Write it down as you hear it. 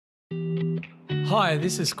Hi,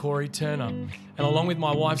 this is Corey Turner, and along with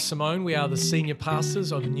my wife Simone, we are the senior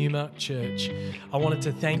pastors of Numa Church. I wanted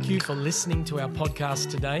to thank you for listening to our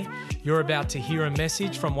podcast today. You're about to hear a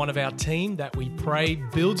message from one of our team that we pray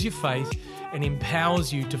builds your faith and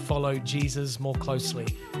empowers you to follow Jesus more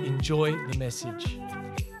closely. Enjoy the message.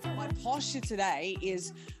 My posture today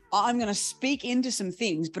is I'm going to speak into some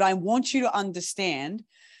things, but I want you to understand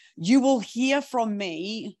you will hear from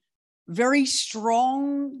me very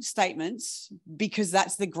strong statements because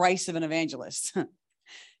that's the grace of an evangelist.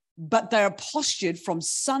 But they are postured from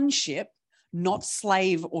sonship, not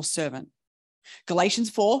slave or servant. Galatians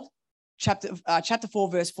 4, chapter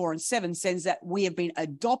 4, verse 4 and 7 says that we have been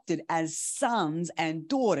adopted as sons and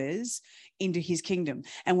daughters into his kingdom,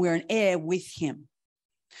 and we're an heir with him.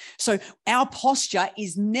 So our posture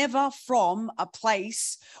is never from a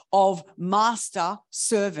place of master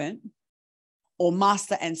servant or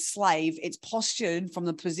master and slave. It's postured from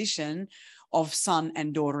the position of son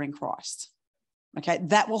and daughter in Christ. Okay,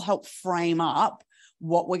 that will help frame up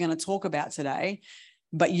what we're going to talk about today,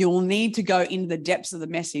 but you'll need to go into the depths of the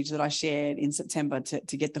message that I shared in September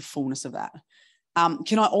to get the fullness of that.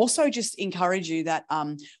 Can I also just encourage you that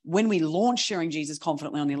when we launch Sharing Jesus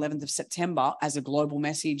Confidently on the 11th of September as a global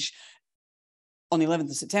message, on the 11th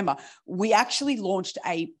of September, we actually launched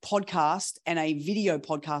a podcast and a video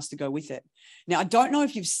podcast to go with it. Now, I don't know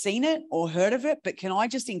if you've seen it or heard of it, but can I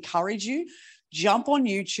just encourage you, jump on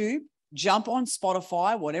YouTube, jump on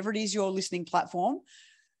Spotify, whatever it is your listening platform,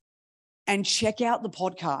 and check out the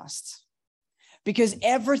podcast. Because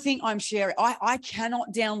everything I'm sharing, I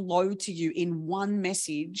cannot download to you in one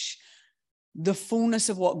message the fullness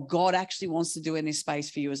of what God actually wants to do in this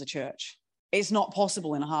space for you as a church. It's not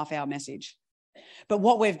possible in a half-hour message. But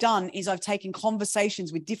what we've done is I've taken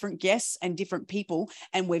conversations with different guests and different people,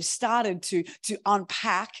 and we've started to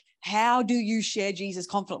unpack, how do you share Jesus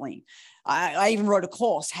confidently? I even wrote a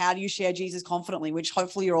course, how do you share Jesus confidently, which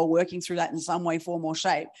hopefully you're all working through that in some way, form, or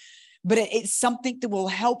shape. But it's something that will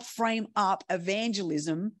help frame up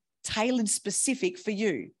evangelism tailored specific for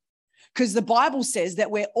you. Because the Bible says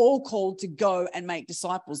that we're all called to go and make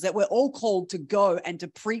disciples, that we're all called to go and to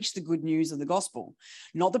preach the good news of the gospel.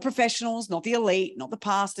 Not the professionals, not the elite, not the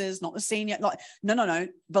pastors, not the senior, no,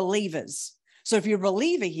 believers. So if you're a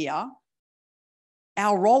believer here,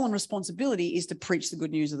 our role and responsibility is to preach the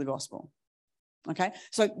good news of the gospel. Okay,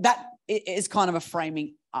 so that is kind of a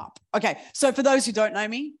framing up. Okay, so for those who don't know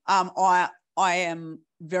me, I am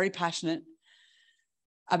very passionate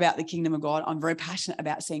about the kingdom of God. I'm very passionate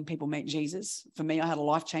about seeing people meet Jesus. For me, I had a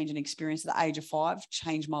life-changing experience at the age of 5,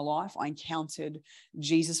 changed my life. I encountered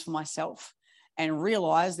Jesus for myself and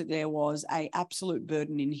realized that there was an absolute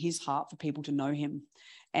burden in his heart for people to know him.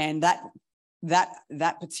 And that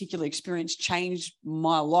particular experience changed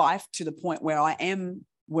my life to the point where I am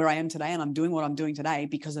today, and I'm doing what I'm doing today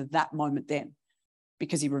because of that moment then,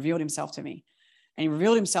 because he revealed himself to me. And he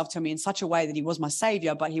revealed himself to me in such a way that he was my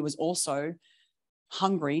savior, but he was also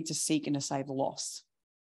hungry to seek and to save the lost.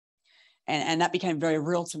 And that became very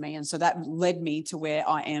real to me. And so that led me to where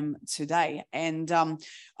I am today. And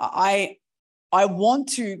I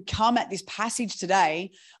want to come at this passage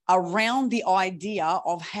today around the idea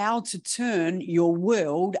of how to turn your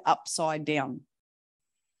world upside down.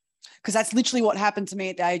 Because that's literally what happened to me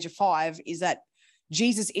at the age of 5, is that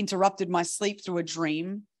Jesus interrupted my sleep through a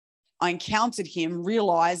dream. I encountered him,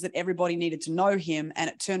 realized that everybody needed to know him, and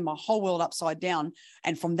it turned my whole world upside down.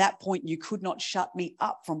 And from that point, you could not shut me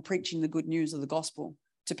up from preaching the good news of the gospel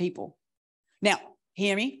to people. Now,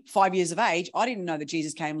 hear me, 5 years of age, I didn't know that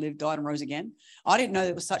Jesus came, lived, died, and rose again. I didn't know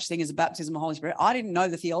there was such thing as a baptism of the Holy Spirit. I didn't know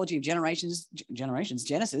the theology of Genesis,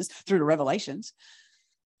 through to Revelations.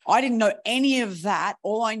 I didn't know any of that.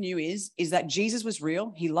 All I knew is that Jesus was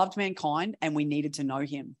real. He loved mankind, and we needed to know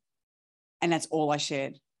him. And that's all I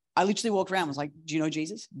shared. I literally walked around and was like, do you know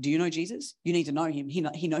Jesus? Do you know Jesus? You need to know him. He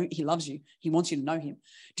loves you. He wants you to know him.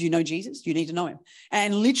 Do you know Jesus? You need to know him.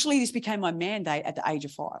 And literally this became my mandate at the age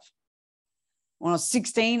of 5. When I was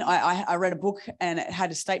 16, I read a book, and it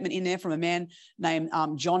had a statement in there from a man named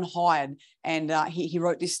John Hyde. And he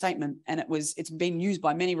wrote this statement, and it's been used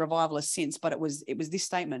by many revivalists since, but it was this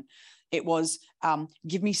statement. It was,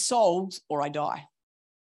 give me souls or I die.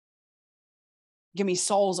 Give me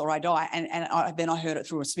souls or I die. And then I heard it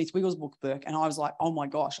through a Smith Wigglesworth book, and I was like, oh my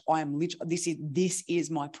gosh, this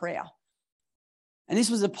is my prayer. And this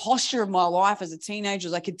was the posture of my life as a teenager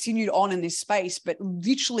as I continued on in this space. But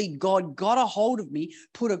literally God got a hold of me,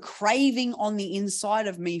 put a craving on the inside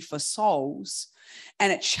of me for souls,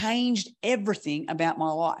 and it changed everything about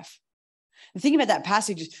my life. The thing about that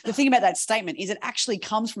passage, the thing about that statement is it actually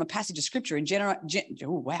comes from a passage of scripture in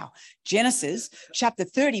Genesis chapter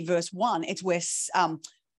 30, verse 1. It's where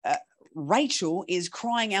Rachel is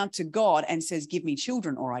crying out to God and says, give me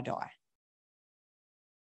children or I die.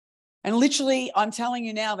 And literally, I'm telling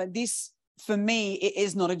you now that this, for me, it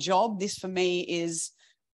is not a job. This, for me, is,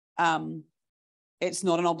 it's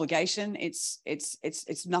not an obligation.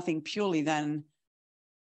 It's nothing purely than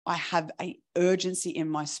I have an urgency in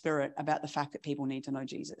my spirit about the fact that people need to know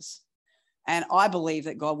Jesus. And I believe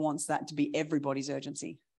that God wants that to be everybody's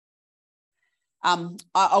urgency. I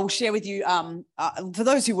will share with you, for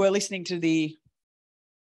those who were listening to the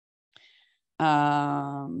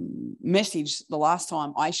message the last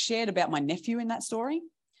time, I shared about my nephew in that story.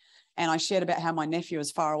 And I shared about how my nephew is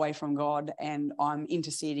far away from God and I'm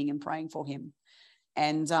interceding and praying for him.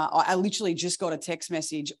 And I literally just got a text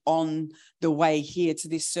message on the way here to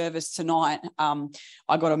this service tonight.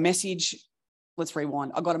 I got a message. Let's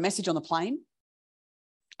rewind. I got a message on the plane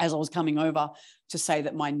as I was coming over to say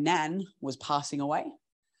that my nan was passing away.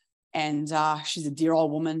 And she's a dear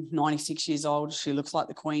old woman, 96 years old. She looks like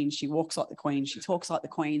the Queen. She walks like the Queen. She talks like the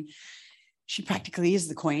Queen. She practically is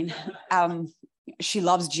the Queen. She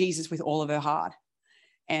loves Jesus with all of her heart.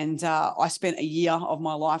 And I spent a year of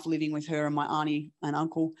my life living with her and my auntie and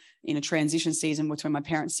uncle in a transition season between my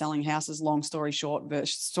parents selling houses. Long story short,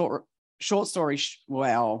 short story,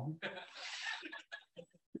 well,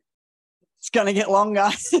 it's going to get longer.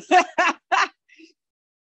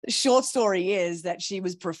 The short story is that she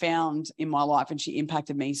was profound in my life and she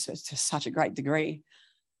impacted me to such a great degree.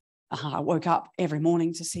 I woke up every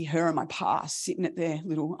morning to see her and my past sitting at their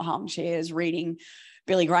little armchairs reading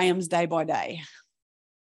Billy Graham's Day by Day,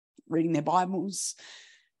 reading their Bibles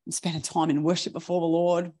and spending time in worship before the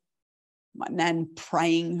Lord. My nan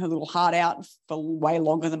praying her little heart out for way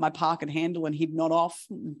longer than my pa could handle and he'd nod off.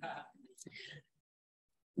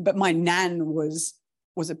 But my nan was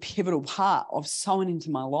a pivotal part of sowing into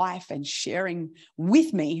my life and sharing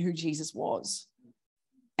with me who Jesus was.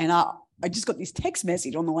 And I just got this text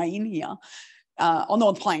message on the way in here, on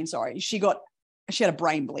the plane, sorry. She had a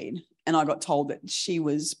brain bleed and I got told that she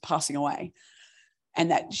was passing away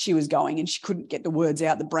and that she was going and she couldn't get the words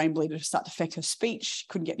out. The brain bleed had started to affect her speech. She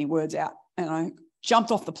couldn't get any words out. And I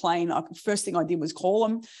jumped off the plane. First thing I did was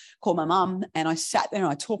call my mum, and I sat there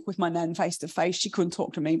and I talked with my nan face to face. She couldn't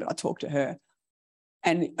talk to me, but I talked to her.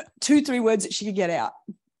 And 2-3 words that she could get out.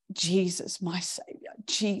 Jesus, my Savior.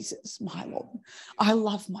 Jesus, my Lord. I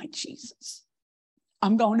love my Jesus.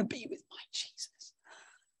 I'm going to be with my Jesus.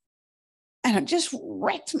 And it just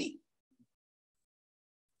wrecked me.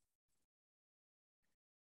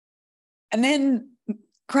 And then,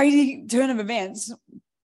 crazy turn of events,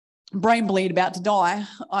 brain bleed, about to die.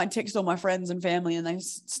 I text all my friends and family and they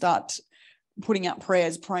start putting out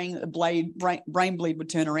prayers, praying that the brain bleed would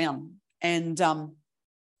turn around. And I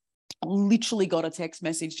literally got a text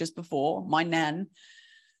message just before. My nan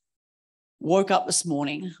woke up this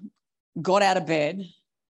morning, got out of bed,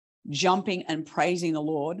 jumping and praising the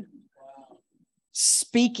Lord,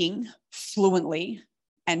 speaking fluently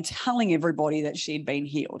and telling everybody that she'd been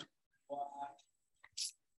healed.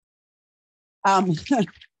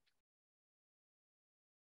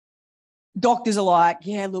 Doctors are like,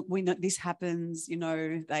 yeah, look, we know this happens, you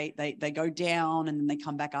know, they go down and then they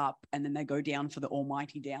come back up and then they go down for the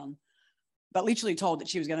almighty down. But literally told that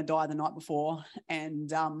she was going to die the night before.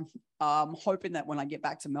 And I'm hoping that when I get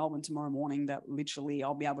back to Melbourne tomorrow morning that literally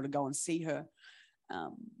I'll be able to go and see her.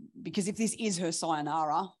 Because if this is her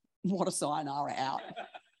sayonara, what a sayonara out.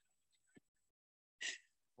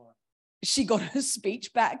 She got her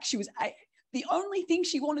speech back. The only thing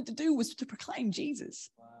she wanted to do was to proclaim Jesus.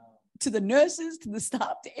 Wow. To the nurses, to the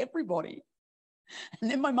staff, to everybody.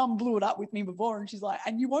 And then my mum blew it up with me before and she's like,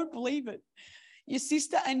 and you won't believe it. Your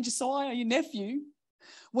sister and Josiah, your nephew,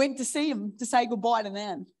 went to see him to say goodbye to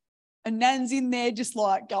Nan. And Nan's in there just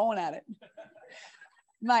like going at it.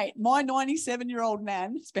 Mate, my 97-year-old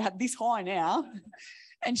Nan, it's about this high now,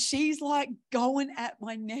 and she's like going at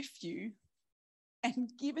my nephew and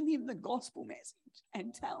giving him the gospel message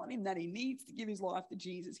and telling him that he needs to give his life to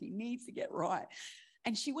Jesus. He needs to get right.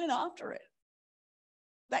 And she went after it.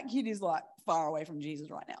 That kid is like far away from Jesus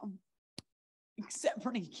right now, except for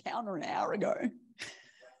an encounter an hour ago,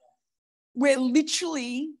 where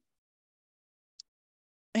literally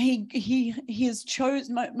he has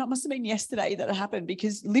chosen, it must have been yesterday that it happened,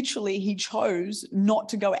 because literally he chose not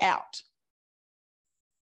to go out.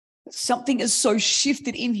 Something is so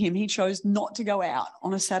shifted in him, he chose not to go out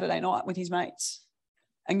on a Saturday night with his mates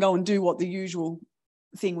and go and do what the usual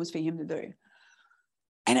thing was for him to do.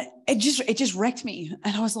 And it just wrecked me.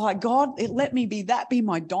 And I was like, God, let me be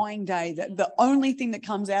my dying day. That the only thing that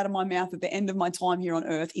comes out of my mouth at the end of my time here on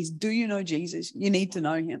earth is, do you know Jesus? You need to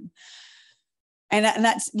know him. And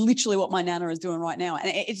that's literally what my Nana is doing right now.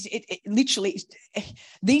 And it literally,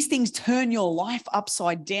 these things turn your life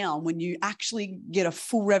upside down when you actually get a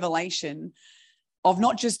full revelation of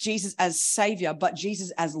not just Jesus as Savior, but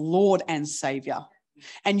Jesus as Lord and Savior.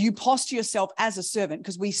 And you posture yourself as a servant,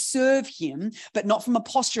 because we serve him, but not from a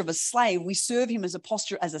posture of a slave. We serve him as a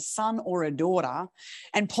posture as a son or a daughter.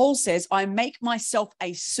 And Paul says, I make myself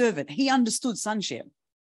a servant. He understood sonship,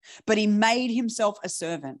 but he made himself a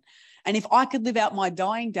servant. And if I could live out my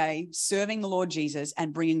dying day serving the Lord Jesus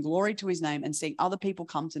and bringing glory to his name and seeing other people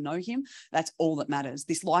come to know him, that's all that matters.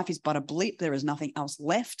 This life is but a blip. There is nothing else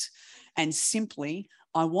left. And simply,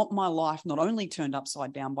 I want my life not only turned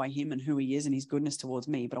upside down by him and who he is and his goodness towards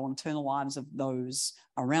me, but I want to turn the lives of those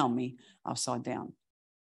around me upside down.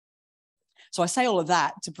 So I say all of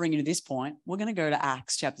that to bring you to this point. We're going to go to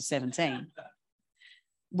Acts chapter 17,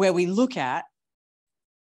 where we look at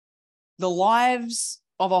the lives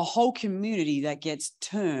of a whole community that gets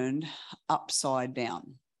turned upside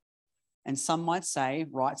down. And some might say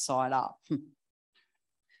right side up.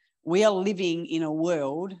 We are living in a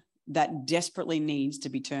world that desperately needs to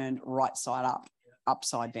be turned right side up,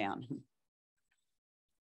 upside down.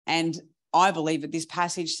 And I believe that this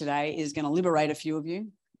passage today is going to liberate a few of you.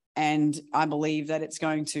 And I believe that it's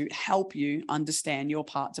going to help you understand your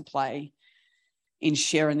part to play in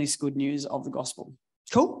sharing this good news of the gospel.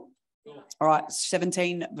 Cool? All right,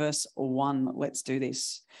 17 verse 1. Let's do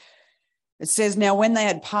this. It says, now when they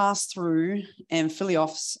had passed through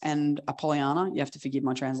Amphipolis and Apollonia, you have to forgive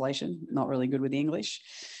my translation, not really good with the English,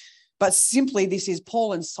 but simply this is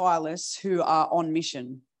Paul and Silas who are on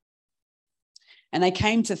mission. And they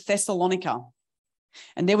came to Thessalonica,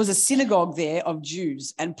 and there was a synagogue there of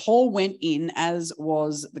Jews, and Paul went in as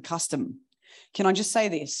was the custom. Can I just say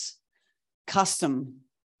this? Custom.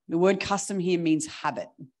 The word custom here means habit.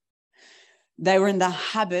 They were in the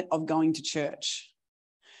habit of going to church.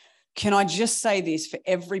 Can I just say this for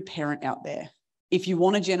every parent out there? If you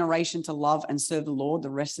want a generation to love and serve the Lord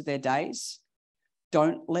the rest of their days,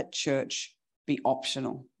 don't let church be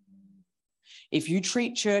optional. If you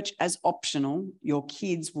treat church as optional, your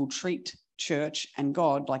kids will treat church and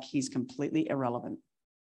God like he's completely irrelevant.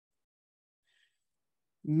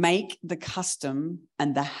 Make the custom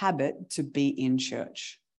and the habit to be in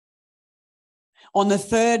church. He was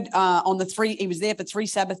there for 3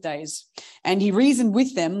 Sabbath days, and he reasoned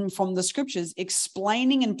with them from the scriptures,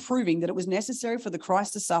 explaining and proving that it was necessary for the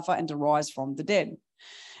Christ to suffer and to rise from the dead,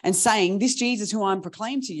 and saying, this Jesus who I am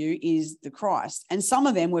proclaimed to you is the Christ. And some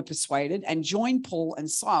of them were persuaded and joined Paul and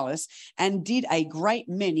Silas, and did a great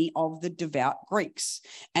many of the devout Greeks,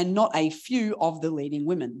 and not a few of the leading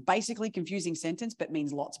women. Basically, confusing sentence, but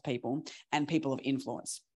means lots of people and people of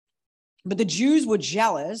influence. But the Jews were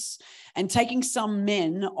jealous, and taking some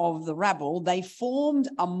men of the rabble, they formed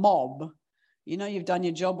a mob. You know, you've done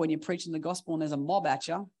your job when you're preaching the gospel and there's a mob at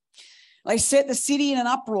you. They set the city in an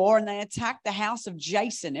uproar, and they attacked the house of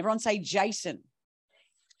Jason. Everyone say Jason.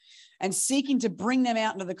 And seeking to bring them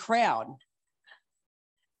out into the crowd.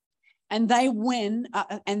 And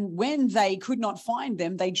when they could not find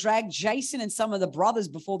them, they dragged Jason and some of the brothers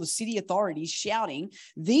before the city authorities, shouting,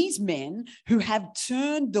 these men who have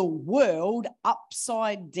turned the world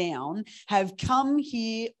upside down have come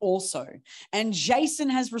here also. And Jason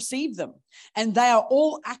has received them. And they are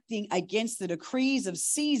all acting against the decrees of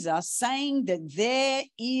Caesar, saying that there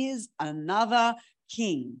is another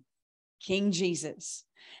king, King Jesus.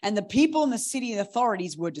 And the people in the city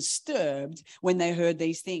authorities were disturbed when they heard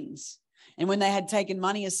these things. And when they had taken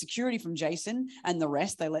money as security from Jason and the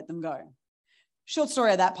rest, they let them go. Short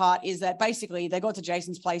story of that part is that basically they got to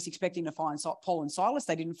Jason's place expecting to find Paul and Silas.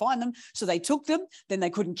 They didn't find them, so they took them. Then they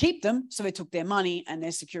couldn't keep them, so they took their money and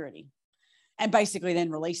their security. And basically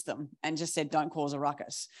then released them and just said, don't cause a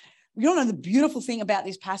ruckus. You know, the beautiful thing about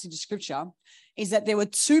this passage of scripture is that there were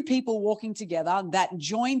 2 people walking together that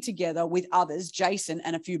joined together with others, Jason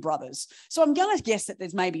and a few brothers. So I'm going to guess that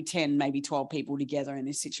there's maybe 10, maybe 12 people together in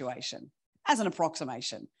this situation as an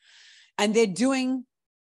approximation. And they're doing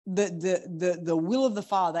the will of the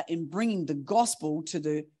Father in bringing the gospel to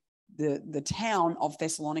the town of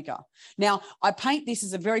Thessalonica. Now, I paint this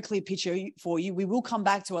as a very clear picture for you. We will come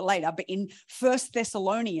back to it later, but in 1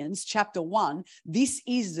 Thessalonians chapter 1, this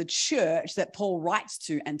is the church that Paul writes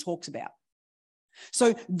to and talks about.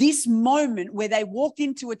 So this moment where they walked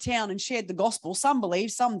into a town and shared the gospel, some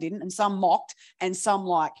believed, some didn't, and some mocked, and some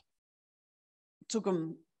took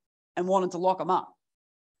them and wanted to lock them up.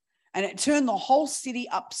 And it turned the whole city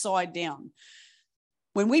upside down.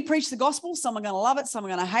 When we preach the gospel, some are going to love it, some are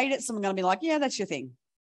going to hate it, some are going to be like, yeah, that's your thing.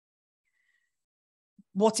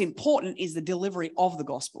 What's important is the delivery of the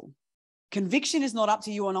gospel. Conviction is not up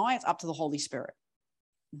to you and I, it's up to the Holy Spirit.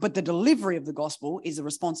 But the delivery of the gospel is the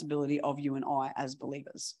responsibility of you and I as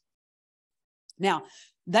believers. Now,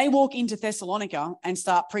 they walk into Thessalonica and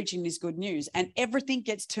start preaching this good news, and everything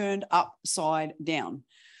gets turned upside down.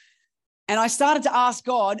 And I started to ask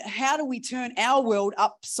God, how do we turn our world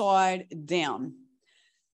upside down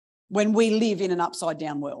when we live in an upside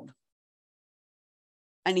down world?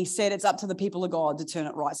 And he said, it's up to the people of God to turn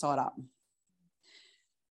it right side up.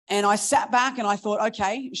 And I sat back and I thought,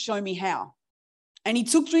 okay, show me how. And he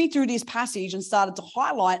took me through this passage and started to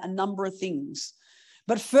highlight a number of things.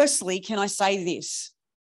 But firstly, can I say this?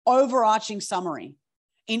 Overarching summary.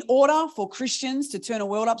 In order for Christians to turn a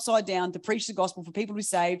world upside down, to preach the gospel, for people to be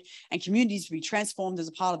saved and communities to be transformed as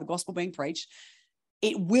a part of the gospel being preached,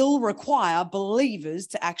 it will require believers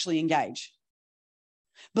to actually engage.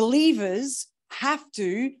 Believers have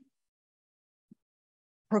to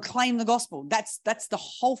proclaim the gospel. That's the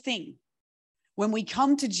whole thing. When we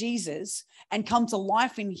come to Jesus and come to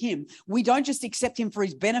life in him, we don't just accept him for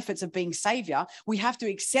his benefits of being savior. We have to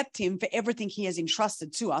accept him for everything he has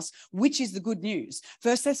entrusted to us, which is the good news.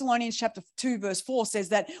 1 Thessalonians chapter 2, verse 4 says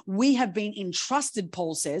that we have been entrusted,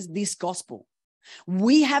 Paul says, this gospel.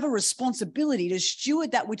 We have a responsibility to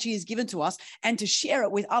steward that which he has given to us and to share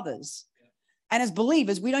it with others. And as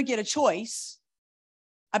believers, we don't get a choice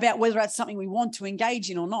about whether that's something we want to engage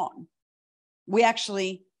in or not. We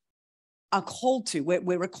actually are called to,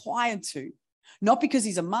 we're required to, not because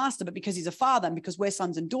he's a master, but because he's a father, and because we're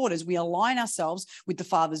sons and daughters, we align ourselves with the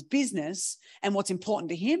father's business, and what's important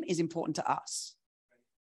to him is important to us.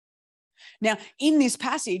 Now, in this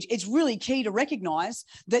passage, it's really key to recognize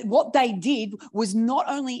that what they did was not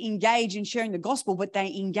only engage in sharing the gospel, but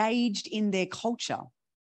they engaged in their culture.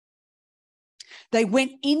 They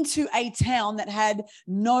went into a town that had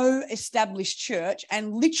no established church,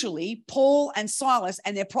 and literally Paul and Silas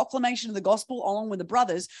and their proclamation of the gospel along with the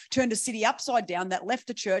brothers turned a city upside down that left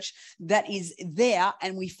a church that is there,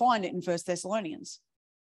 and we find it in 1 Thessalonians.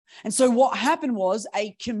 And so what happened was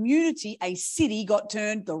a community, a city got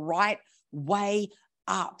turned the right way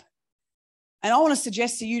up. And I want to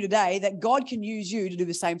suggest to you today that God can use you to do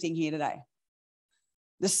the same thing here today.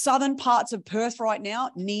 The southern parts of Perth right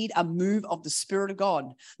now need a move of the Spirit of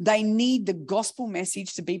God. They need the gospel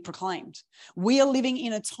message to be proclaimed. We are living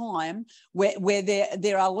in a time where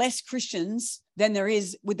there are less Christians than there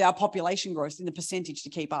is with our population growth in the percentage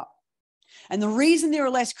to keep up. And the reason there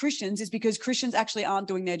are less Christians is because Christians actually aren't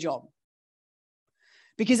doing their job.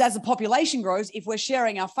 Because as the population grows, if we're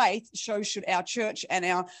sharing our faith, so should our church and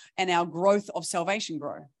our growth of salvation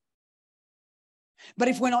grow. But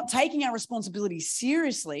if we're not taking our responsibility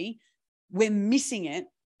seriously, we're missing it,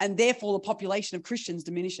 and therefore the population of Christians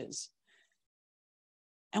diminishes.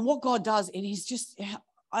 And what God does, and he's just,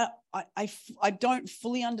 I don't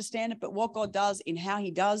fully understand it, but what God does in how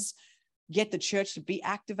he does get the church to be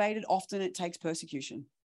activated, often it takes persecution.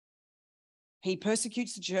 He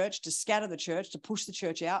persecutes the church to scatter the church, to push the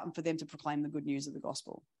church out, and for them to proclaim the good news of the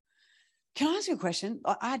gospel. Can I ask you a question?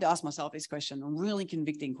 I had to ask myself this question, a really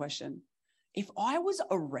convicting question. If I was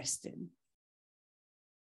arrested,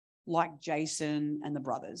 like Jason and the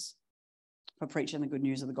brothers, for preaching the good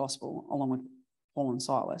news of the gospel, along with Paul and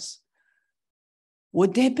Silas,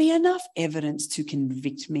 would there be enough evidence to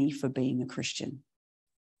convict me for being a Christian?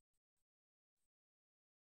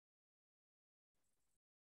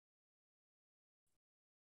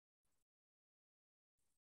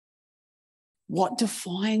 What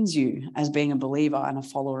defines you as being a believer and a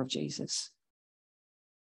follower of Jesus?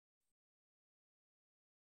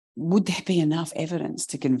 Would there be enough evidence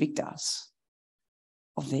to convict us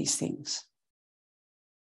of these things?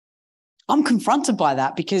 I'm confronted by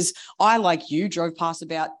that because I, like you, drove past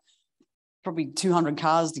about probably 200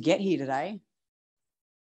 cars to get here today.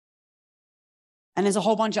 And there's a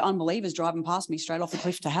whole bunch of unbelievers driving past me straight off the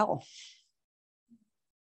cliff to hell.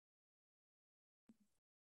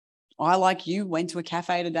 I, like you, went to a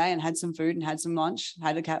cafe today and had some food and had some lunch,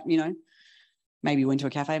 maybe you went to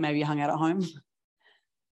a cafe, maybe you hung out at home.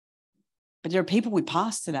 But there are people we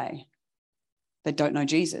pass today that don't know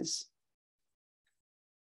Jesus.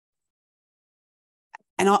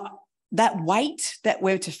 And that weight that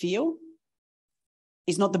we're to feel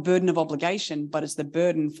is not the burden of obligation, but it's the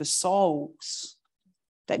burden for souls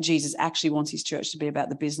that Jesus actually wants his church to be about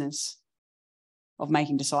the business of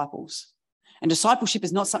making disciples. And discipleship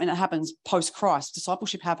is not something that happens post-Christ.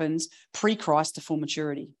 Discipleship happens pre-Christ to full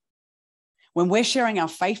maturity. When we're sharing our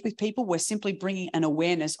faith with people, we're simply bringing an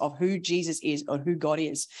awareness of who Jesus is or who God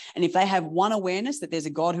is. And if they have one awareness that there's a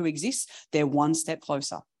God who exists, they're one step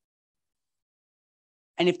closer.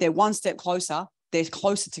 And if they're one step closer, they're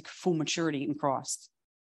closer to full maturity in Christ.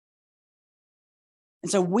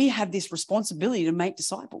 And so we have this responsibility to make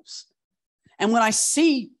disciples. And when I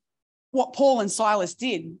see what Paul and Silas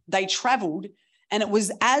did, they traveled, and it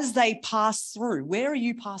was as they passed through. Where are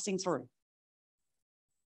you passing through?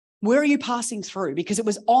 Where are you passing through? Because it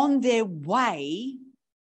was on their way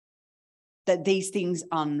that these things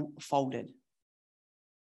unfolded.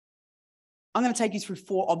 I'm going to take you through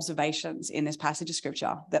 4 observations in this passage of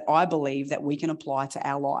scripture that I believe that we can apply to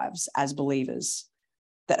our lives as believers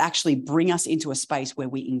that actually bring us into a space where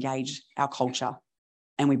we engage our culture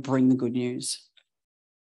and we bring the good news.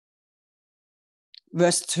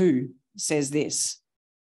 Verse 2 says this: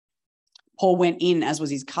 Paul went in, as was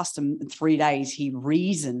his custom, in 3 days. He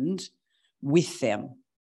reasoned with them.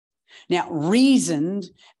 Now, reasoned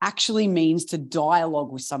actually means to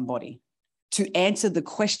dialogue with somebody, to answer the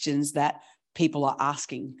questions that people are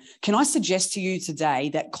asking. Can I suggest to you today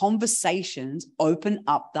that conversations open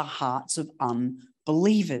up the hearts of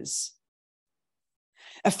unbelievers?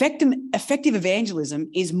 Effective evangelism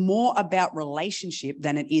is more about relationship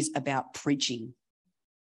than it is about preaching.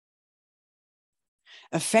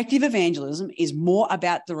 Effective evangelism is more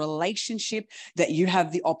about the relationship that you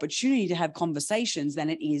have the opportunity to have conversations than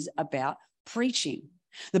it is about preaching.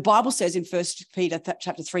 The Bible says in 1 Peter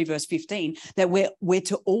chapter 3, verse 15, that we're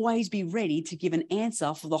to always be ready to give an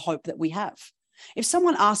answer for the hope that we have. If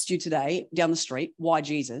someone asked you today down the street, why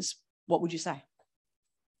Jesus, what would you say?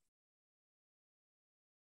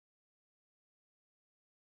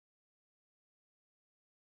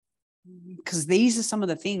 Because these are some of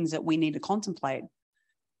the things that we need to contemplate.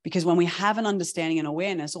 Because when we have an understanding and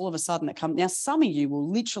awareness, all of a sudden it comes. Now, some of you will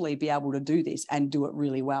literally be able to do this and do it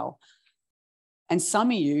really well. And some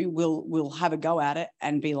of you will have a go at it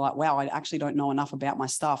and be like, wow, I actually don't know enough about my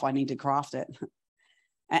stuff. I need to craft it.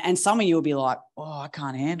 And some of you will be like, oh, I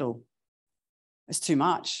can't handle. It's too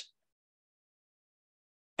much.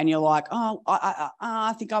 And you're like, oh,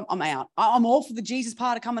 I think I'm out. I'm all for the Jesus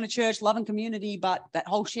part of coming to church, loving community, but that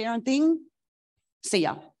whole sharing thing, see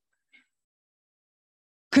ya.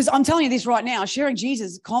 Because I'm telling you this right now, sharing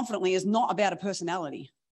Jesus confidently is not about a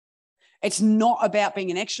personality. It's not about being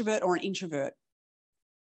an extrovert or an introvert.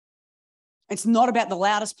 It's not about the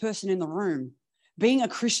loudest person in the room. Being a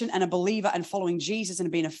Christian and a believer and following Jesus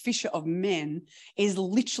and being a fisher of men is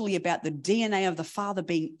literally about the DNA of the Father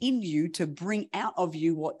being in you to bring out of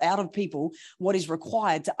you, out of people, what is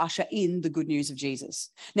required to usher in the good news of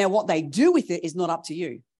Jesus. Now, what they do with it is not up to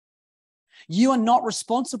you. You are not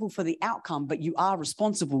responsible for the outcome, but you are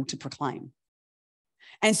responsible to proclaim.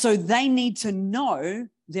 And so they need to know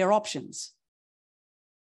their options.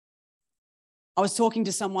 I was talking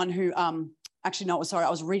to someone who, I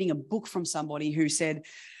was reading a book from somebody who said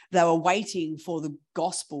they were waiting for the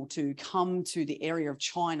gospel to come to the area of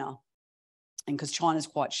China. And because China's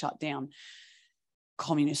quite shut down,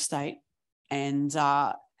 communist state. And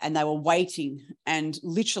they were waiting, and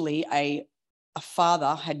literally a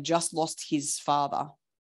father had just lost his father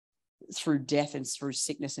through death and through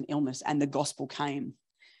sickness and illness, and the gospel came.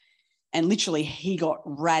 And literally he got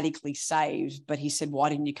radically saved, but he said, why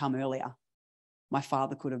didn't you come earlier? My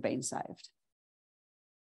father could have been saved.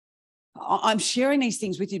 I'm sharing these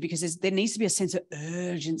things with you because there needs to be a sense of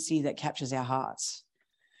urgency that captures our hearts.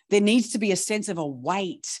 There needs to be a sense of a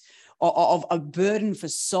weight, of a burden for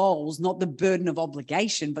souls, not the burden of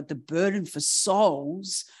obligation, but the burden for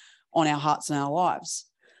souls on our hearts and our lives.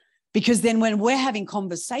 Because then when we're having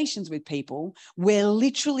conversations with people, we're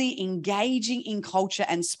literally engaging in culture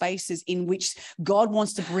and spaces in which God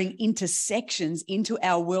wants to bring intersections into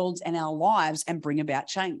our worlds and our lives and bring about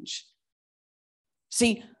change.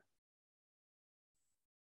 See,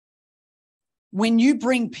 when you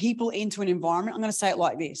bring people into an environment, I'm going to say it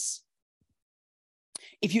like this.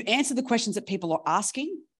 If you answer the questions that people are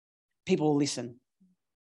asking, people will listen.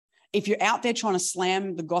 If you're out there trying to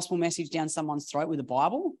slam the gospel message down someone's throat with a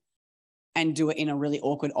Bible and do it in a really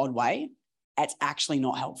awkward, odd way, it's actually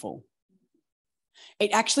not helpful.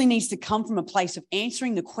 It actually needs to come from a place of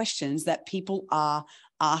answering the questions that people are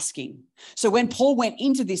asking. So when Paul went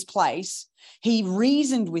into this place, he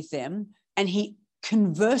reasoned with them and he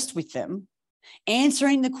conversed with them,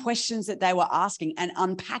 answering the questions that they were asking and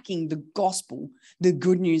unpacking the gospel, the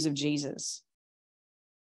good news of Jesus.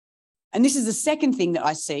 And this is the second thing that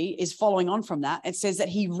I see is following on from that. It says that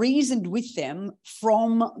he reasoned with them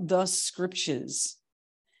from the scriptures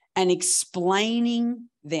and explaining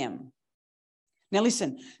them. Now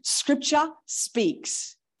listen, scripture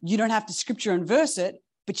speaks You don't have to scripture and verse it,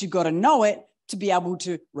 but you've got to know it to be able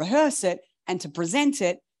to rehearse it and to present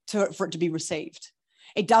it for it to be received.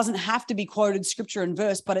 It doesn't have to be quoted scripture and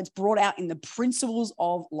verse, but it's brought out in the principles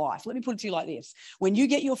of life. Let me put it to you like this. When you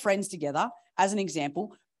get your friends together, as an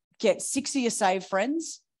example, get 6 of your saved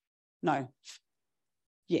friends. No.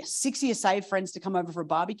 Yes, 6 of your saved friends to come over for a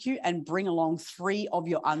barbecue and bring along 3 of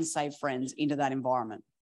your unsaved friends into that environment.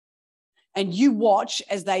 And you watch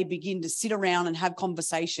as they begin to sit around and have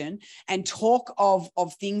conversation and talk of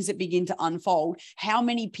things that begin to unfold, how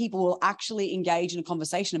many people will actually engage in a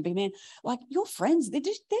conversation and be, man, like your friends, they're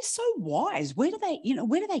so wise. Where do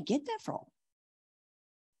they get that from?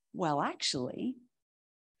 Well, actually,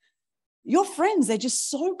 your friends, they're just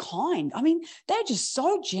so kind. I mean, they're just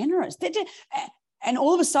so generous. And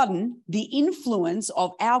all of a sudden, the influence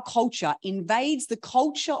of our culture invades the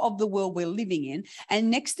culture of the world we're living in.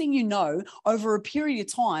 And next thing you know, over a period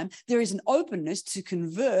of time, there is an openness to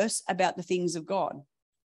converse about the things of God.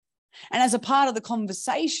 And as a part of the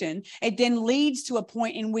conversation, it then leads to a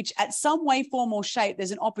point in which at some way, form or shape,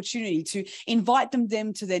 there's an opportunity to invite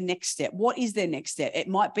them to their next step. What is their next step? It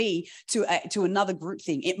might be to another group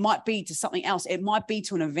thing. It might be to something else. It might be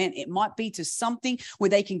to an event. It might be to something where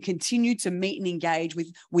they can continue to meet and engage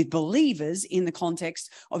with believers in the context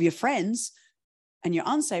of your friends and your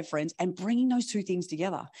unsaved friends, and bringing those two things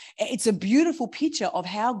together. It's a beautiful picture of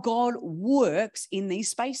how God works in these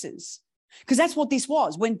spaces. Because that's what this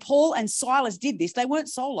was. When Paul and Silas did this, they weren't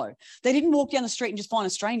solo. They didn't walk down the street and just find a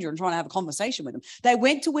stranger and try to have a conversation with them. They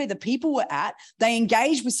went to where the people were at. They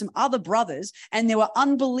engaged with some other brothers, and there were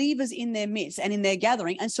unbelievers in their midst and in their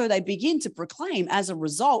gathering. And so they begin to proclaim as a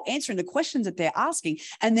result, answering the questions that they're asking.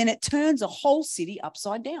 And then it turns a whole city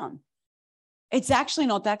upside down. It's actually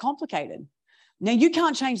not that complicated. Now, you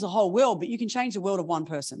can't change the whole world, but you can change the world of one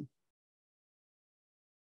person.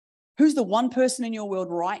 Who's the one person in your world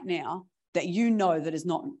right now that you know that is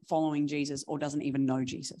not following Jesus or doesn't even know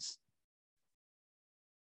Jesus?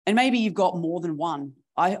 And maybe you've got more than one.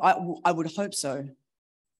 I would hope so.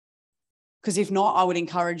 Because if not, I would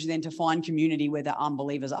encourage them to find community where the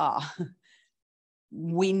unbelievers are.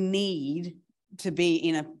 We need to be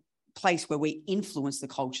in a place where we influence the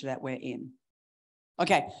culture that we're in.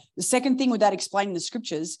 Okay, the second thing with that explaining the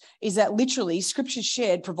scriptures is that literally scriptures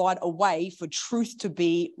shared provide a way for truth to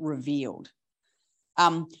be revealed.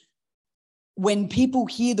 When people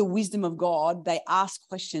hear the wisdom of God, they ask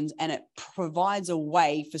questions, and it provides a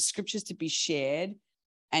way for scriptures to be shared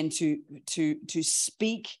and to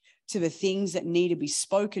speak to the things that need to be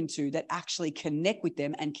spoken to that actually connect with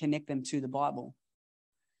them and connect them to the Bible.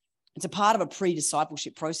 It's a part of a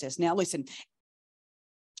pre-discipleship process. Now, listen,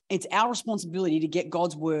 it's our responsibility to get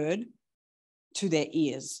God's word to their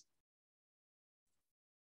ears.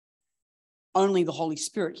 Only the Holy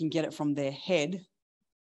Spirit can get it from their head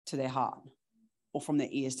to their heart, or from their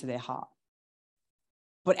ears to their heart.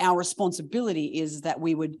 But our responsibility is that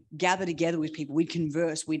we would gather together with people, we'd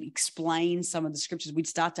converse, we'd explain some of the scriptures, we'd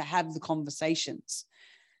start to have the conversations.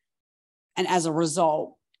 And as a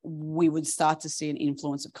result, we would start to see an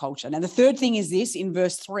influence of culture. Now, the third thing is this. In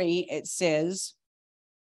verse 3, it says,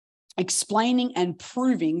 explaining and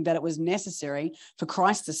proving that it was necessary for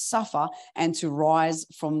Christ to suffer and to rise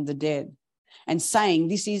from the dead, and saying,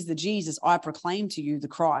 this is the Jesus I proclaim to you, the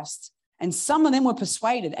Christ. And some of them were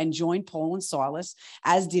persuaded and joined Paul and Silas,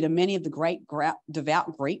 as did many of the great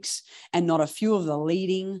devout Greeks, and not a few of the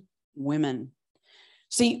leading women.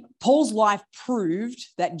 See, Paul's life proved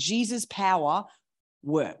that Jesus' power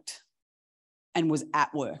worked and was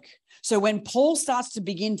at work. So when Paul starts to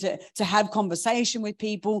begin to have conversation with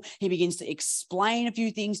people, he begins to explain a few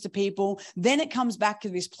things to people. Then it comes back to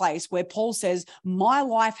this place where Paul says, my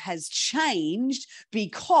life has changed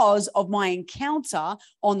because of my encounter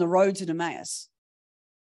on the road to Emmaus.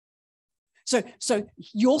 So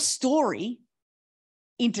your story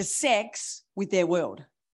intersects with their world.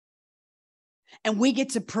 And we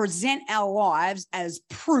get to present our lives as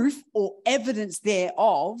proof or evidence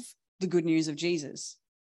thereof the good news of Jesus.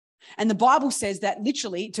 And the Bible says that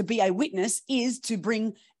literally to be a witness is to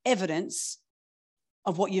bring evidence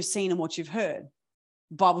of what you've seen and what you've heard.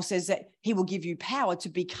 The Bible says that he will give you power to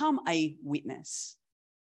become a witness.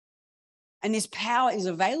 And this power is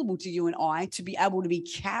available to you and I to be able to be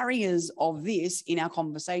carriers of this in our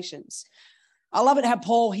conversations. I love it how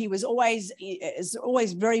Paul, he is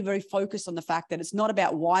always very, very focused on the fact that it's not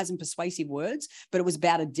about wise and persuasive words, but it was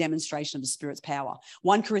about a demonstration of the Spirit's power.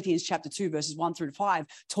 1 Corinthians chapter 2, verses 1 through 5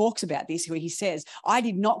 talks about this, where he says, I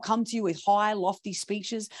did not come to you with high, lofty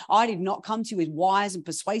speeches. I did not come to you with wise and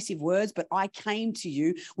persuasive words, but I came to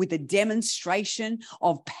you with a demonstration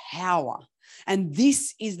of power. And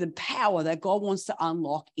this is the power that God wants to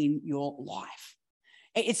unlock in your life.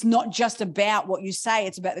 It's not just about what you say.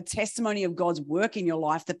 It's about the testimony of God's work in your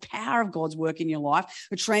life, the power of God's work in your life,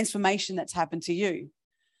 the transformation that's happened to you.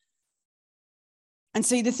 And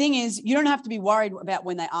see, the thing is, you don't have to be worried about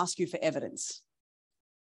when they ask you for evidence.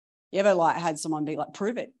 You ever had someone be like,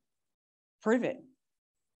 prove it, prove it.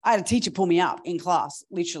 I had a teacher pull me up in class,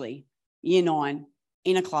 literally, year 9,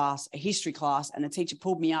 in a class, a history class, and the teacher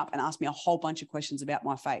pulled me up and asked me a whole bunch of questions about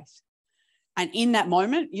my faith. And in that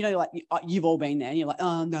moment, you've all been there, and you're like,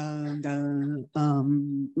 oh, no.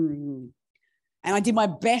 And I did my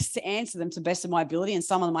best to answer them to the best of my ability. And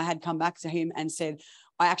some of them I had come back to him and said,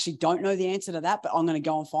 I actually don't know the answer to that, but I'm going to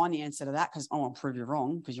go and find the answer to that because I want to prove you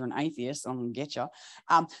wrong because you're an atheist. I'm going to get you.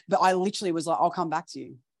 But I literally was like, I'll come back to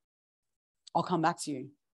you. I'll come back to you.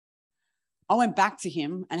 I went back to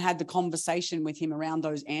him and had the conversation with him around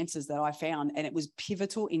those answers that I found, and it was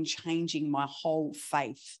pivotal in changing my whole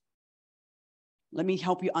faith. Let me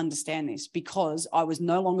help you understand this, because I was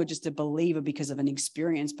no longer just a believer because of an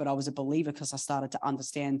experience, but I was a believer because I started to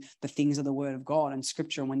understand the things of the word of God and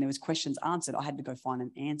scripture. And when there was questions answered, I had to go find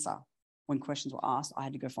an answer. When questions were asked, I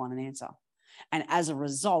had to go find an answer. And as a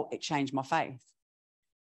result, it changed my faith.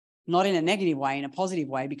 Not in a negative way, in a positive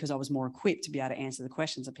way, because I was more equipped to be able to answer the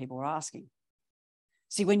questions that people were asking.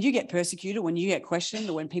 See, when you get persecuted, when you get questioned,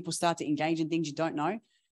 or when people start to engage in things you don't know,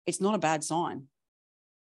 it's not a bad sign.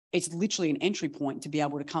 It's literally an entry point to be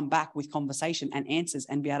able to come back with conversation and answers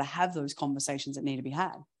and be able to have those conversations that need to be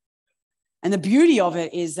had. And the beauty of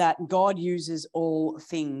it is that God uses all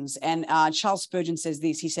things. And Charles Spurgeon says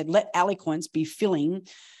this. He said, let eloquence be filling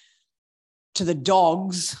to the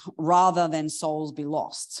dogs rather than souls be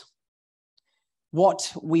lost.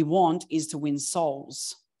 What we want is to win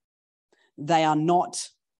souls. They are not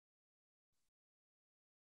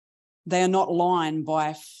lined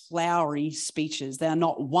by flowery speeches. They are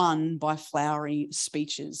not won by flowery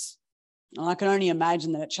speeches. And I can only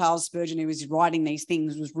imagine that Charles Spurgeon, who was writing these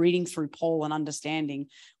things, was reading through Paul and understanding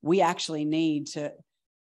we actually need to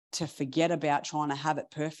forget about trying to have it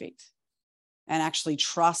perfect and actually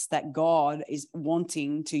trust that God is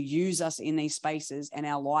wanting to use us in these spaces and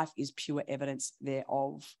our life is pure evidence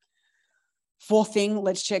thereof. Fourth thing,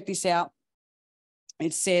 let's check this out.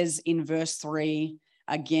 It says in verse 3,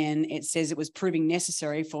 again, it says it was proving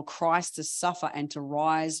necessary for Christ to suffer and to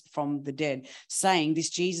rise from the dead, saying, this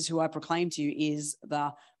Jesus who I proclaim to you is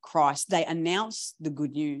the Christ. They announced the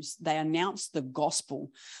good news. They announced the gospel.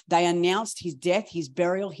 They announced his death, his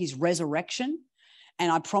burial, his resurrection.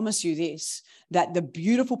 And I promise you this, that the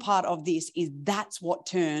beautiful part of this is that's what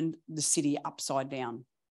turned the city upside down.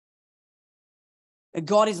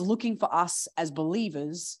 God is looking for us as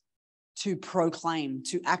believers to proclaim,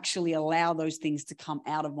 to actually allow those things to come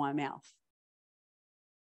out of my mouth.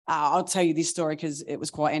 I'll tell you this story because it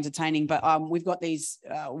was quite entertaining, but we've got these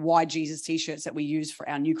Why Jesus t-shirts that we use for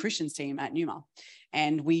our New Christians team at Numa.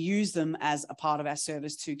 And we use them as a part of our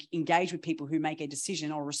service to engage with people who make a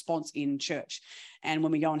decision or response in church. And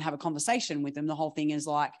when we go and have a conversation with them, the whole thing is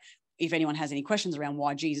like, if anyone has any questions around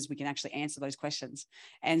why Jesus, we can actually answer those questions.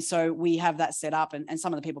 And so we have that set up, and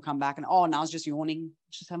some of the people come back and, oh, no, I was just yawning,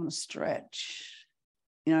 just having a stretch.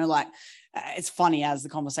 It's funny as the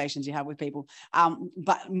conversations you have with people.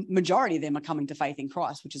 But majority of them are coming to faith in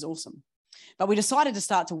Christ, which is awesome. But we decided to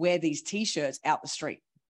start to wear these t-shirts out the street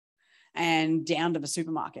and down to the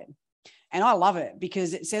supermarket. And I love it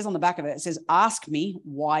because it says on the back of it, it says, ask me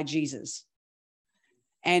why Jesus.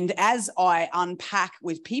 And as I unpack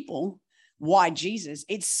with people why Jesus,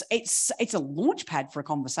 it's a launch pad for a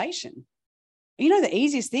conversation. You know, the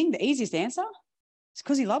easiest answer is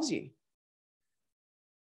because he loves you.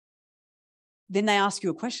 Then they ask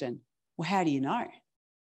you a question. Well, how do you know?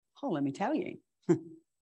 Oh, let me tell you.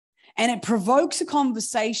 And it provokes a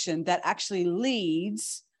conversation that actually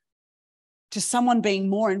leads to someone being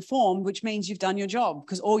more informed, which means you've done your job,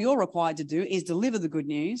 because all you're required to do is deliver the good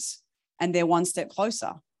news and they're one step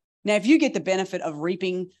closer. Now, if you get the benefit of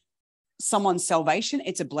reaping someone's salvation,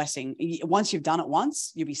 it's a blessing. Once you've done it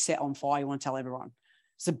once, you'll be set on fire. You want to tell everyone.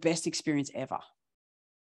 It's the best experience ever.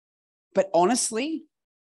 But honestly,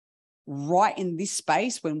 right in this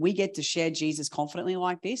space, when we get to share Jesus confidently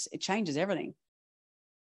like this, it changes everything.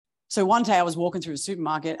 So one day I was walking through a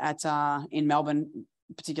supermarket in Melbourne,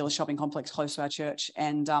 a particular shopping complex close to our church,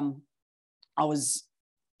 and I was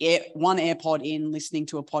one AirPod in, listening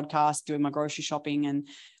to a podcast, doing my grocery shopping, and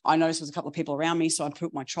I noticed there was a couple of people around me, so I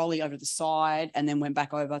put my trolley over to the side and then went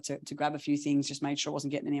back over to grab a few things, just made sure I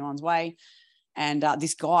wasn't getting in anyone's way. And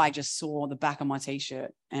this guy just saw the back of my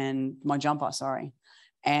t-shirt and my jumper,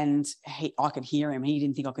 and I could hear him. He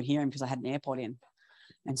didn't think I could hear him because I had an AirPod in.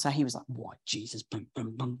 And so he was like, what, Jesus? Boom,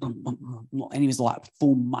 boom, boom, boom, boom, boom. And he was like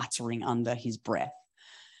full muttering under his breath.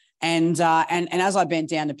 And as I bent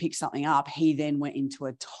down to pick something up, he then went into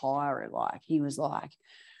a tirade. Like, he was like,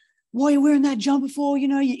 why are you wearing that jumper for? You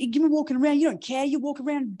know, you've been walking around, you don't care. You walk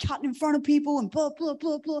around cutting in front of people and blah, blah,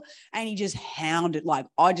 blah, blah. And he just hounded. Like,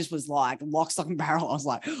 I just was like, lock, stock, and barrel. I was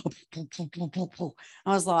like, I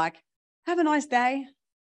was like, have a nice day.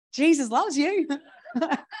 Jesus loves you.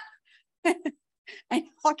 And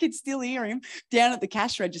I could still hear him down at the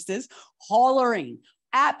cash registers hollering,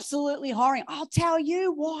 absolutely hollering. I'll tell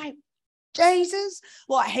you why, Jesus.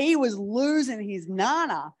 Like, he was losing his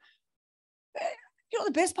nana. You know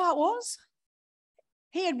what the best part was?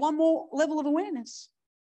 He had one more level of awareness.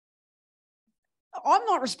 I'm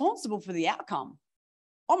not responsible for the outcome.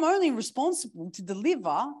 I'm only responsible to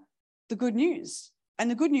deliver the good news. And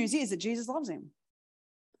the good news is that Jesus loves him.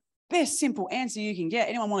 Best simple answer you can get.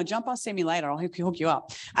 Anyone want to jump us? Send me later. I'll hook you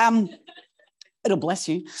up. It'll bless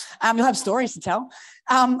you. You'll have stories to tell.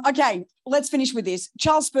 Okay, let's finish with this.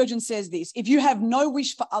 Charles Spurgeon says this: if you have no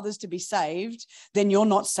wish for others to be saved, then you're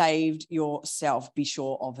not saved yourself. Be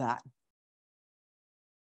sure of that.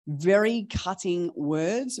 Very cutting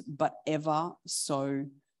words, but ever so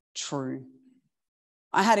true.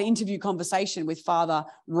 I had an interview conversation with Father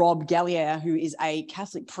Rob Gallier, who is a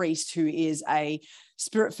Catholic priest, who is a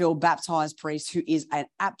Spirit-filled baptized priest, who is an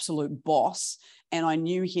absolute boss. And I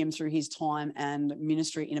knew him through his time and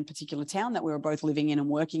ministry in a particular town that we were both living in and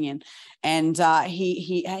working in. And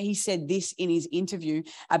he said this in his interview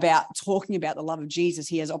about talking about the love of Jesus.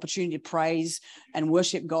 He has opportunity to praise and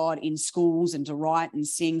worship God in schools and to write and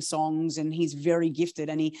sing songs. And he's very gifted.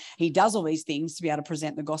 And he does all these things to be able to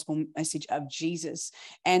present the gospel message of Jesus.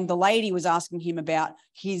 And the lady was asking him about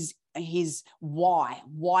his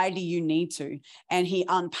why do you need to? And he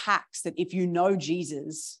unpacks that if you know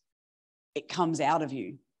Jesus, it comes out of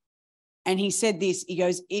you. And he said this, he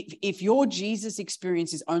goes, if your Jesus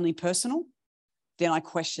experience is only personal, then I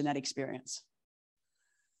question that experience.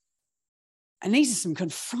 And these are some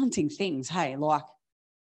confronting things, hey, like,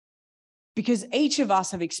 because each of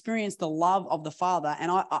us have experienced the love of the Father. And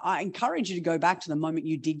I encourage you to go back to the moment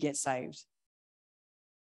you did get saved.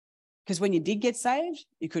 Because when you did get saved,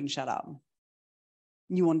 you couldn't shut up.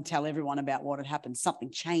 You want to tell everyone about what had happened.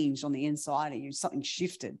 Something changed on the inside of you. Something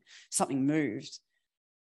shifted. Something moved.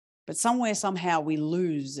 But somewhere, somehow, we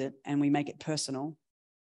lose it and we make it personal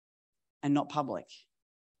and not public.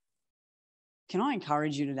 Can I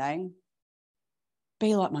encourage you today?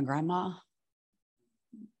 Be like my grandma.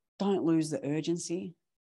 Don't lose the urgency.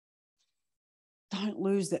 Don't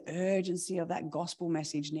lose the urgency of that gospel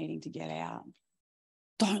message needing to get out.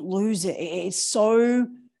 Don't lose it. It's so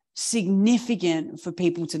significant for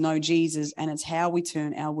people to know Jesus, and it's how we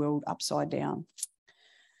turn our world upside down.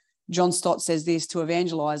 John Stott says this: to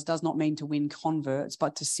evangelize does not mean to win converts,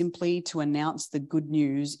 but to simply to announce the good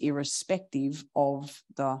news irrespective of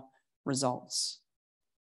the results.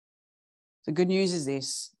 The good news is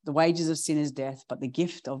this: the wages of sin is death, but the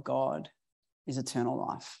gift of God is eternal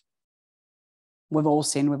life. We've all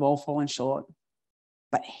sinned, we've all fallen short,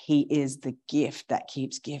 but he is the gift that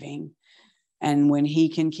keeps giving. And when he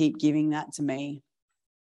can keep giving that to me,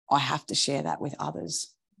 I have to share that with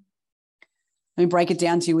others. Let me break it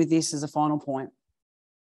down to you with this as a final point.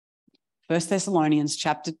 1 Thessalonians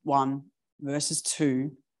chapter 1, verses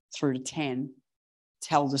 2 through to 10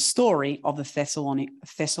 tell the story of the Thessalonian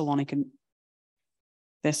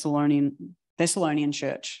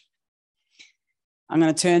church. I'm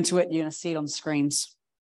going to turn to it. You're going to see it on the screens.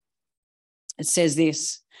 It says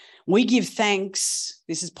this: we give thanks,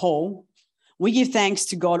 this is Paul, we give thanks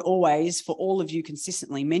to God always for all of you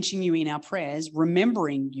consistently, mentioning you in our prayers,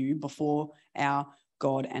 remembering you before our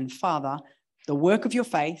God and Father, the work of your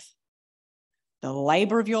faith, the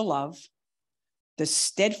labor of your love, the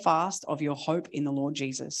steadfast of your hope in the Lord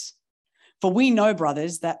Jesus. For we know,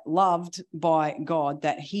 brothers, that loved by God,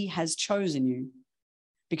 that he has chosen you,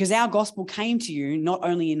 because our gospel came to you not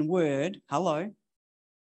only in word,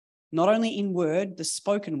 not only in word, the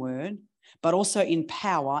spoken word, but also in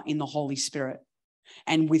power in the Holy Spirit.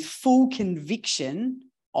 And with full conviction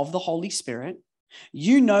of the Holy Spirit,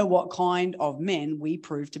 you know what kind of men we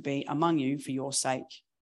proved to be among you for your sake.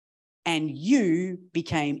 And you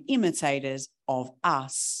became imitators of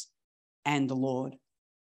us and the Lord.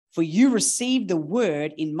 For you received the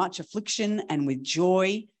word in much affliction and with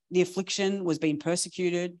joy. The affliction was being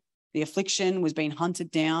persecuted. The affliction was being hunted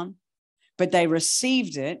down. But they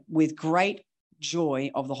received it with great joy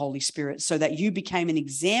of the Holy Spirit, so that you became an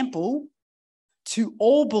example to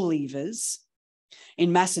all believers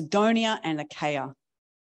in Macedonia and Achaia.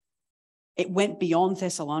 It went beyond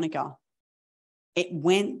Thessalonica. it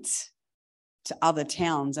went to other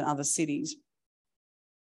towns and other cities.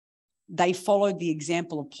 They followed the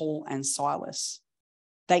example of Paul and Silas.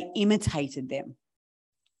 They imitated them.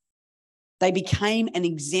 They became an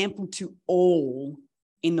example to all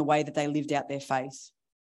in the way that they lived out their faith.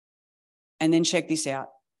 And then check this out.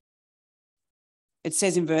 It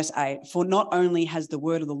says in verse 8, for not only has the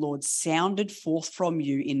word of the Lord sounded forth from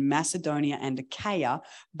you in Macedonia and Achaia,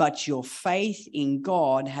 but your faith in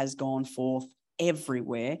God has gone forth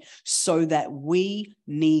everywhere, so that we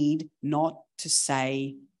need not to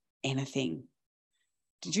say anything.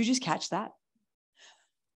 Did you just catch that?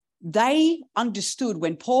 They understood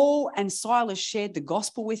when Paul and Silas shared the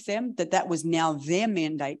gospel with them that was now their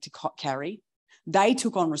mandate to carry. They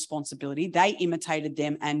took on responsibility. They imitated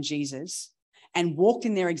them and Jesus and walked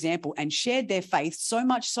in their example and shared their faith, so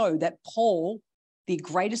much so that Paul, the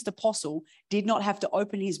greatest apostle, did not have to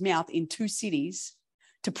open his mouth in 2 cities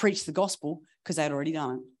to preach the gospel because they had already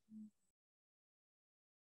done it.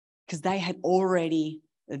 Because they had already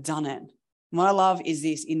done it. What I love is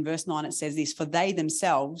this. In verse 9, it says this, for they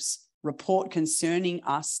themselves report concerning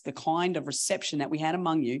us the kind of reception that we had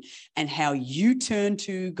among you and how you turned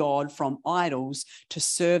to God from idols to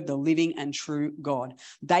serve the living and true God.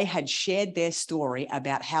 They had shared their story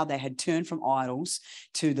about how they had turned from idols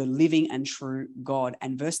to the living and true God.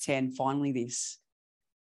 And verse 10, finally this,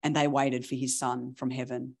 and they waited for his son from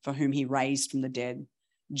heaven, for whom he raised from the dead,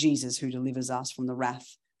 Jesus, who delivers us from the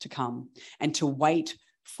wrath to come, and to wait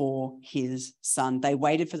for his son. They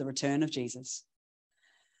waited for the return of Jesus.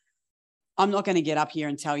 I'm not going to get up here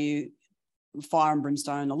and tell you fire and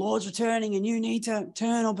brimstone, the Lord's returning and you need to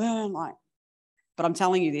turn or burn. But I'm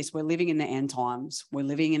telling you this, we're living in the end times. We're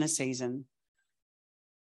living in a season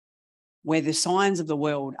where the signs of the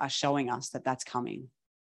world are showing us that that's coming.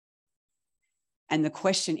 And the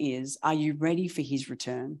question is, are you ready for his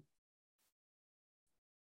return?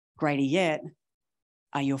 Greater yet,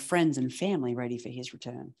 are your friends and family ready for his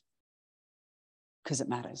return? Because it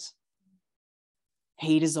matters.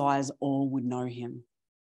 He desires all would know him.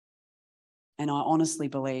 And I honestly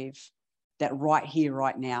believe that right here,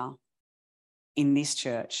 right now, in this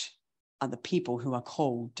church, are the people who are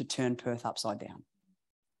called to turn Perth upside down.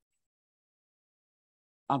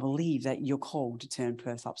 I believe that you're called to turn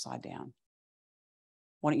Perth upside down.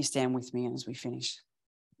 Why don't you stand with me as we finish?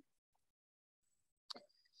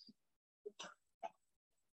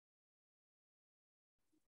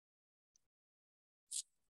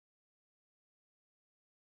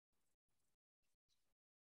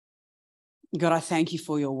 God, I thank you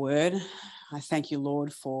for your word. I thank you,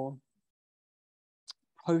 Lord, for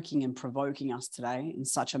poking and provoking us today in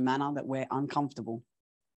such a manner that we're uncomfortable.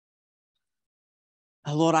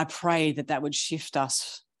 Lord, I pray that would shift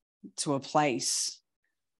us to a place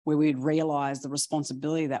where we'd realize the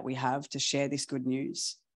responsibility that we have to share this good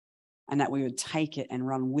news, and that we would take it and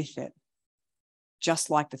run with it, just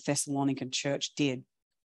like the Thessalonican church did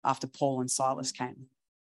after Paul and Silas came.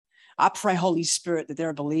 I pray, Holy Spirit, that there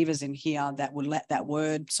are believers in here that would let that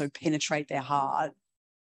word so penetrate their heart,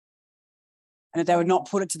 and that they would not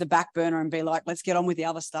put it to the back burner and be like, let's get on with the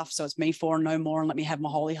other stuff, so it's me for and no more, and let me have my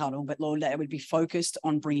holy huddle. But Lord, that it would be focused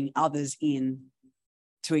on bringing others in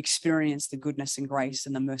to experience the goodness and grace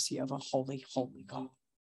and the mercy of a holy, holy God.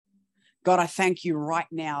 God, I thank you right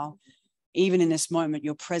now, even in this moment,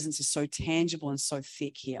 your presence is so tangible and so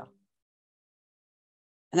thick here.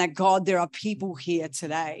 And that, God, there are people here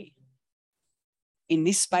today in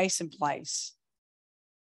this space and place,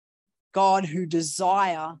 God, who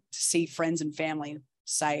desire to see friends and family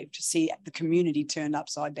saved, to see the community turned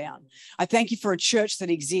upside down. I thank you for a church that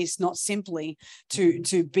exists not simply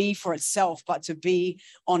to be for itself, but to be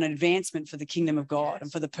on advancement for the kingdom of God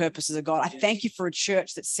and for the purposes of God. I thank you for a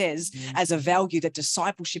church that says as a value that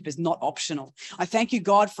discipleship is not optional. I thank you,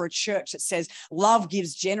 God, for a church that says love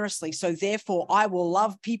gives generously. So therefore I will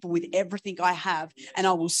love people with everything I have, and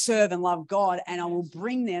I will serve and love God, and I will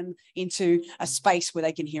bring them into a space where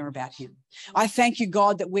they can hear about him. I thank you,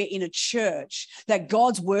 God, that we're in a church that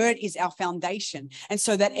God's word is our foundation. And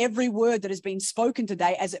so that every word that has been spoken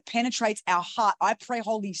today, as it penetrates our heart, I pray,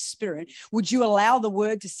 Holy Spirit, would you allow the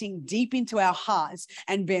word to sink deep into our hearts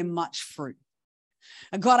and bear much fruit.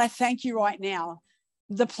 And God, I thank you right now.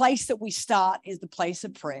 The place that we start is the place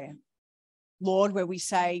of prayer, Lord, where we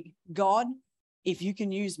say, God, if you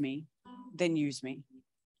can use me, then use me.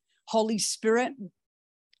 Holy Spirit,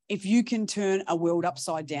 if you can turn a world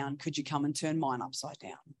upside down, could you come and turn mine upside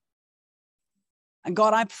down? And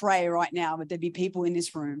God, I pray right now that there'd be people in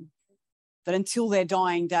this room that until their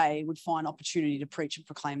dying day would find opportunity to preach and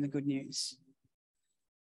proclaim the good news.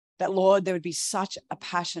 That, Lord, there would be such a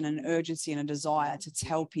passion and urgency and a desire to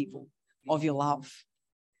tell people of your love.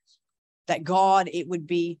 That God, it would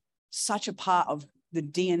be such a part of the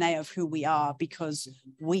DNA of who we are, because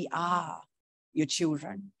we are your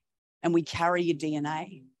children and we carry your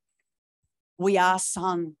DNA. We are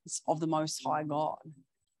sons of the Most High God.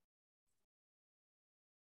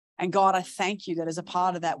 And God, I thank you that as a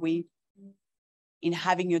part of that, in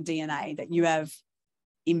having your DNA, that you have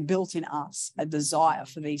inbuilt in us a desire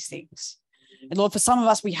for these things. And Lord, for some of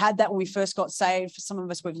us, we had that when we first got saved. For some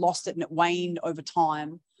of us, we've lost it and it waned over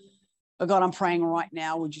time. But God, I'm praying right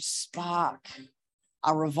now, would you spark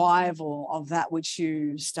a revival of that which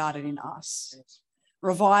you started in us?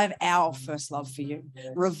 Revive our first love for you.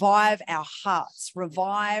 Revive our hearts.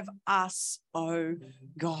 Revive us, oh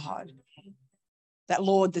God. That,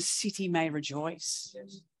 Lord, the city may rejoice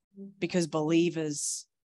because believers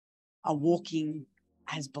are walking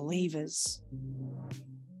as believers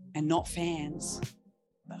and not fans,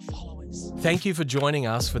 but followers. Thank you for joining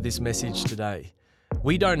us for this message today.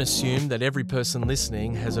 We don't assume that every person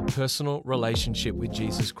listening has a personal relationship with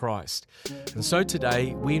Jesus Christ. And so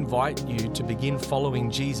today, we invite you to begin following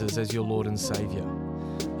Jesus as your Lord and Savior.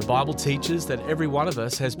 The Bible teaches that every one of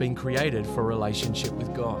us has been created for a relationship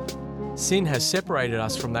with God. Sin has separated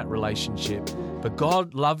us from that relationship, but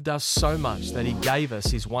God loved us so much that He gave us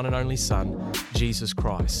His one and only Son, Jesus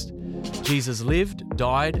Christ. Jesus lived,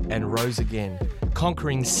 died, and rose again,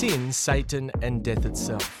 conquering sin, Satan, and death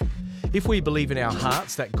itself. If we believe in our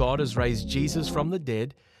hearts that God has raised Jesus from the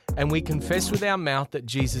dead, and we confess with our mouth that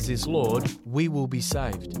Jesus is Lord, we will be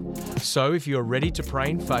saved. So if you are ready to pray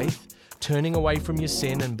in faith, turning away from your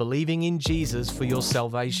sin and believing in Jesus for your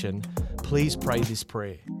salvation, please pray this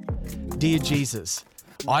prayer. Dear Jesus,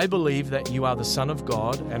 I believe that you are the Son of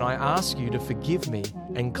God, and I ask you to forgive me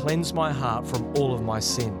and cleanse my heart from all of my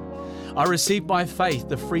sin. I receive by faith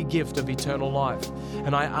the free gift of eternal life,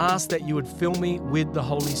 and I ask that you would fill me with the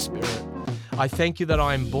Holy Spirit. I thank you that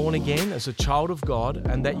I am born again as a child of God,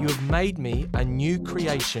 and that you have made me a new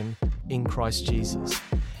creation in Christ Jesus.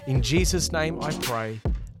 In Jesus' name I pray,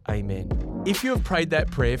 amen. If you have prayed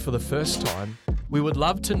that prayer for the first time, we would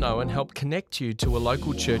love to know and help connect you to a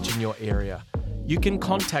local church in your area. You can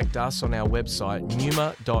contact us on our website,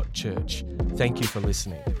 numa.church. Thank you for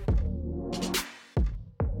listening.